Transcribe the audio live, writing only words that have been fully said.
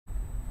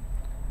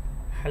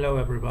Hello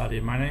everybody,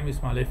 my name is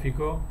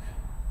Malefico.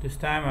 This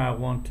time I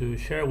want to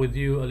share with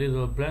you a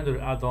little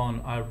Blender add-on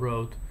I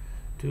wrote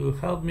to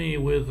help me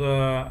with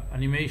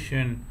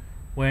animation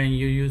when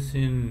you're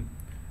using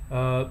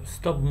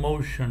stop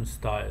motion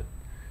style,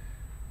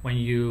 when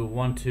you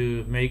want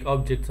to make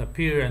objects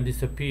appear and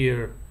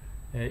disappear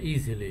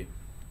easily.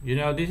 You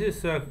know, this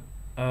is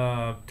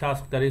a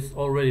task that is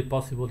already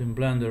possible in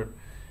Blender,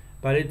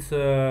 but it's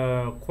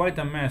quite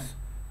a mess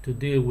to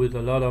deal with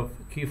a lot of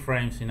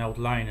keyframes in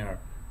Outliner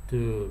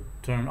to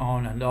turn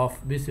on and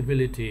off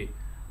visibility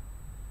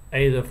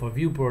either for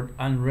viewport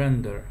and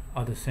render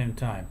at the same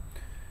time.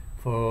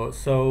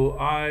 So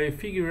I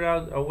figured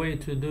out a way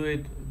to do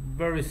it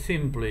very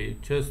simply,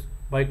 just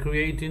by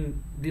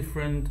creating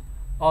different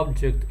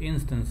object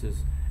instances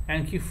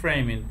and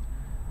keyframing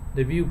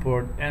the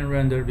viewport and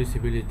render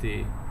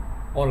visibility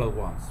all at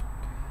once.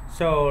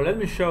 So let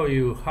me show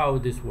you how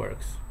this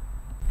works.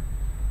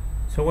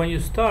 So when you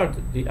start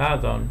the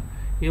add-on,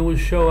 it will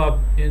show up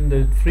in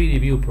the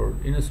 3D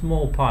viewport in a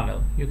small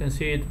panel. You can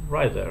see it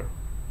right there.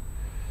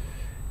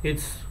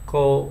 It's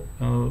called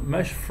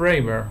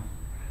Meshframer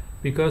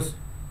because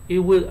it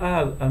will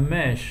add a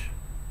mesh,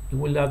 it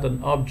will add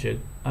an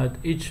object at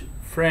each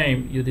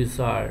frame you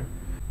desire.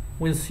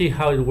 We'll see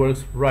how it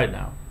works right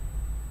now.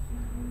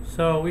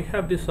 So we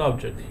have this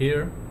object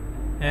here,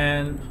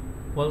 and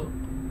well,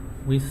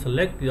 we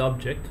select the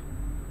object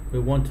we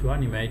want to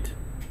animate.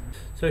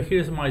 So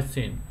here's my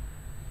scene.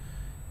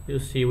 You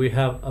see we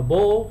have a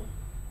ball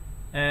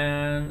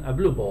and a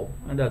blue ball,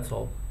 and that's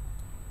all.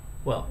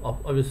 Well,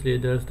 obviously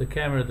there's the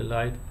camera, the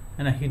light,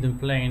 and a hidden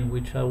plane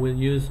which I will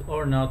use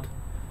or not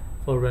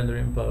for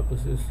rendering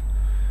purposes.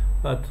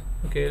 But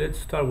okay, let's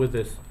start with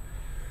this.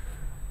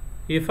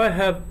 If I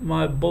have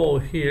my ball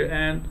here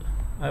and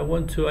I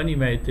want to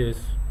animate this,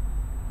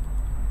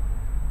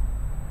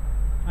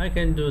 I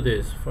can do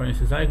this. For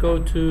instance, I go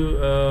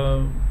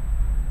to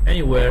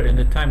anywhere in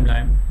the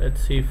timeline,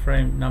 let's see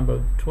frame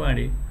number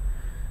 20,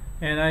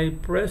 and I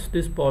press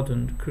this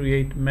button,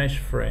 create mesh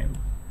frame.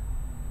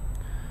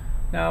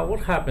 Now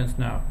what happens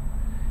now?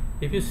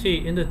 If you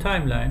see in the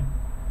timeline,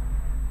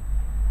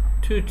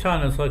 two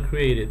channels are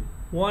created.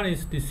 One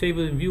is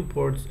disabled in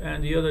viewports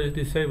and the other is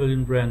disabled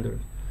in render.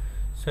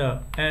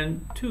 So,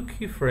 and two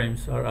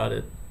keyframes are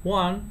added.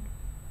 One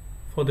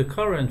for the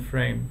current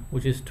frame,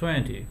 which is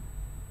 20,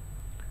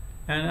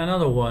 and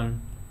another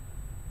one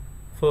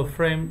for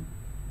frame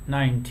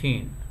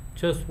 19,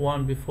 just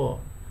one before.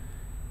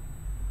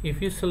 If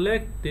you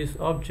select this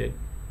object,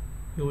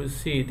 you will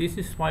see this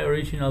is my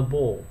original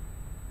ball,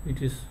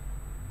 which is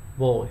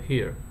ball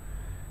here.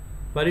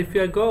 But if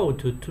I go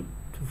to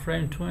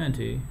frame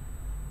 20,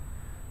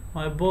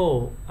 my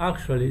ball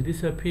actually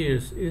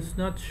disappears. It's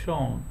not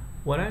shown.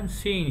 What I'm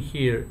seeing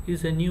here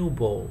is a new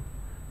ball.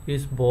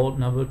 It's ball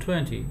number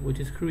 20, which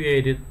is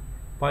created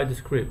by the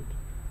script,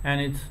 and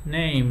it's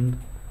named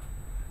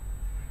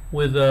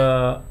with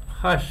a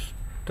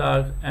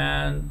hashtag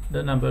and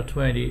the number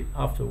 20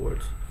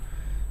 afterwards.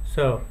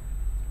 So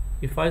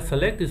if I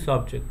select this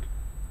object,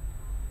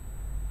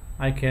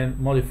 I can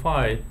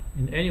modify it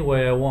in any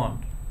way I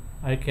want.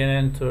 I can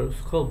enter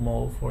sculpt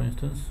mode, for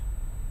instance,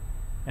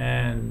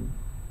 and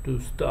do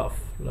stuff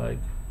like,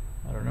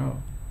 I don't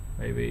know,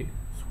 maybe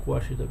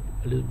squash it a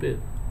little bit,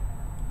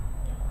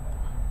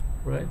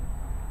 right?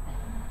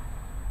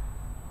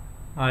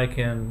 I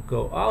can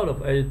go out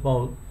of edit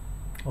mode,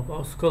 of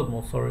sculpt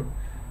mode, sorry,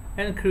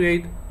 and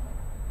create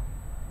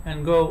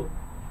and go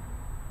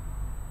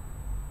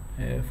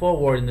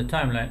forward in the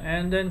timeline,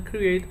 and then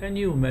create a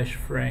new mesh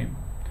frame,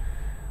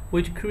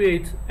 which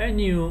creates a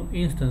new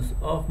instance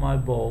of my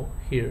ball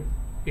here.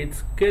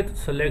 It gets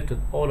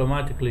selected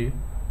automatically.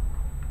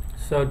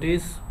 So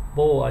this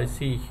ball I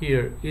see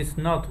here is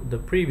not the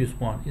previous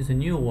one, it's a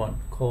new one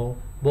called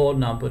ball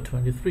number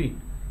 23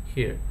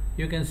 here.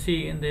 You can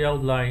see in the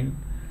outline,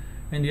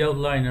 in the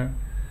outliner,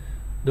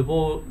 the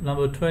ball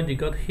number 20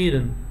 got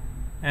hidden,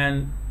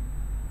 and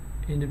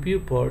in the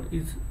viewport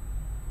it's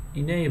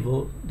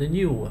enable the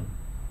new one.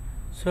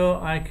 So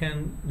I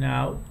can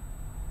now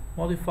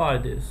modify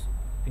this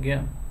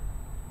again,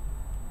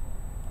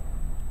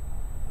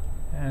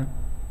 and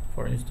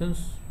for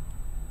instance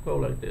go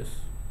like this.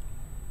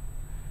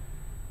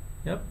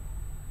 Yep.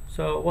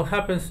 So what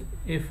happens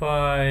if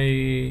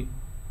I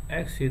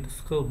exit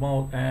sculpt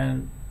mode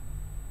and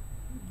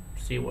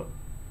see what?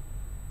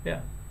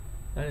 Yeah,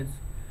 that is.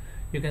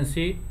 You can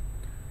see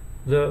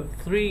the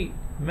three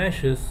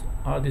meshes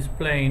are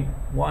displaying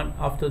one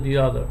after the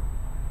other,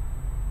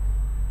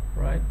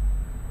 right?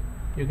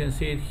 You can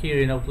see it here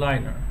in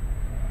Outliner.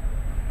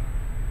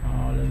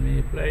 Let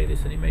me play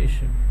this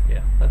animation.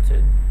 Yeah, that's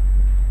it.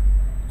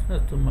 It's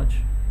not too much.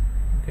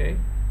 Okay,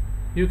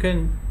 you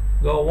can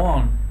go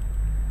on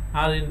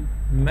adding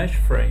mesh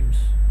frames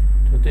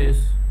to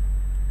this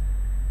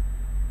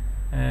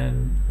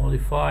and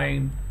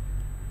modifying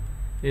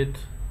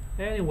it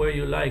any way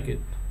you like it.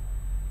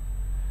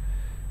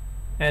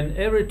 And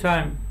every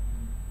time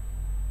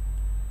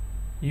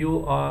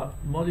you are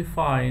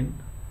modifying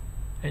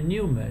a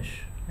new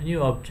mesh, a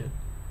new object,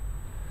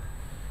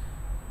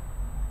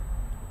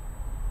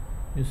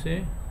 You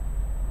see?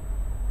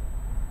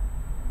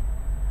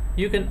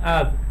 You can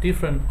add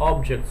different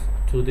objects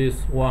to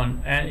this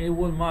one and it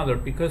won't matter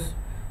because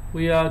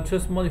we are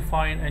just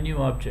modifying a new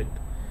object.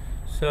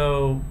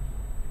 So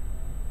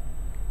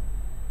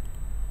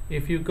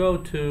if you go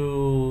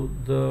to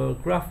the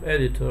graph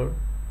editor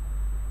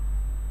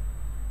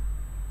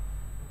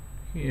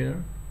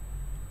here,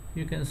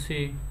 you can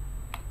see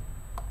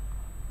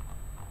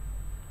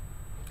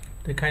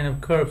the kind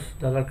of curves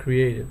that are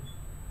created.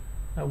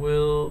 I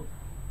will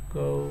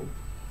go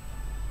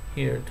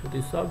here to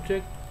this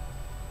object.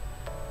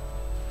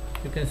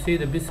 You can see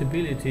the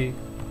visibility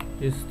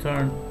is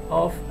turned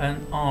off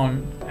and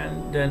on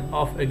and then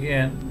off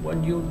again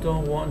when you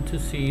don't want to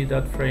see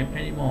that frame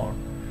anymore.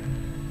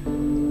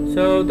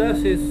 So that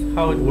is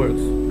how it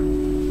works.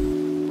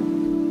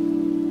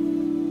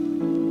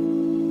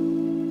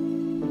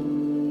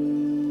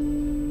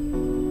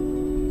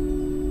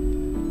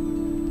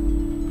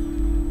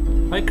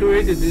 I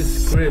created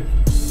this script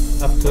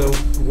after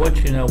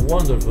watching a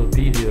wonderful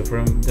video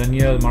from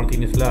Daniel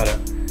Martinez Lara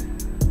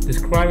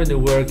describing the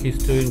work he's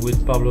doing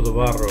with Pablo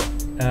Dobarro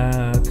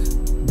at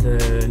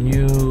the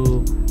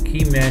new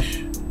key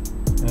mesh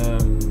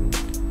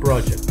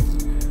project,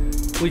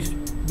 which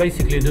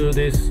basically do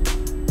this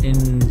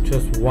in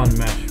just one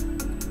mesh,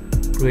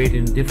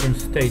 creating different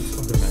states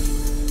of the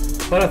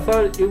mesh. But I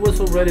thought it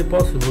was already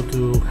possible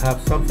to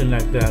have something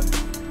like that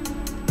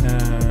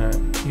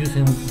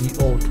using the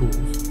old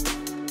tools.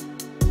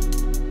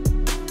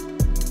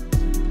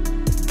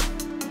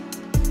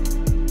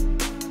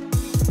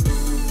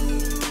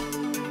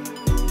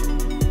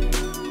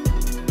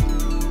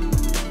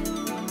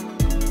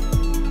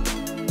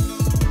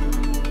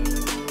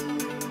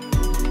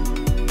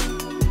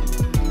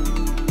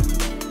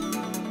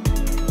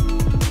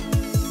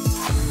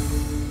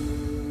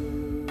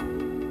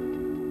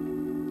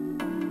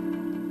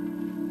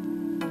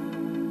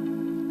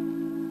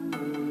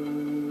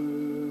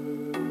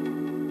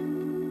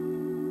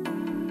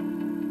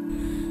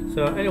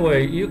 So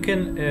anyway, you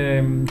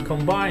can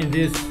combine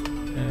this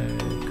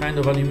kind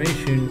of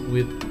animation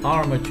with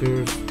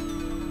armatures,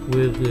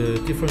 with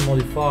different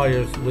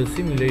modifiers, with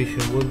simulation,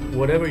 with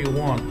whatever you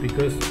want,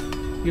 because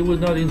it will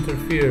not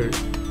interfere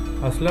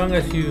as long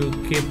as you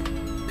keep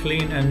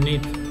clean and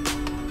neat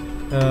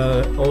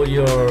all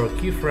your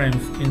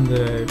keyframes in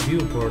the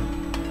viewport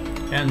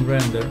and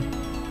render.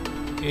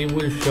 It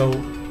will show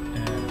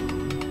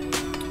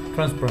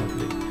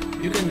transparently.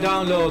 You can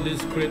download this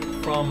script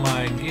from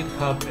my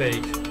GitHub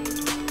page.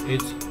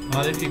 It's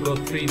Malefico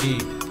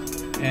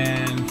 3D,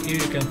 and here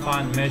you can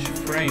find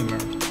Meshframer.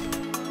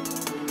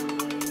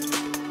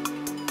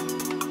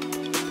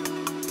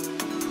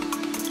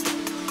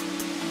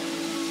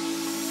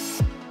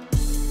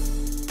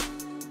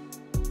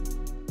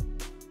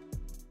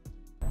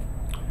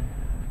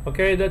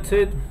 Okay, that's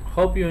it.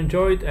 Hope you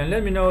enjoyed and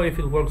let me know if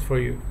it works for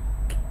you.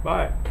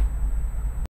 Bye.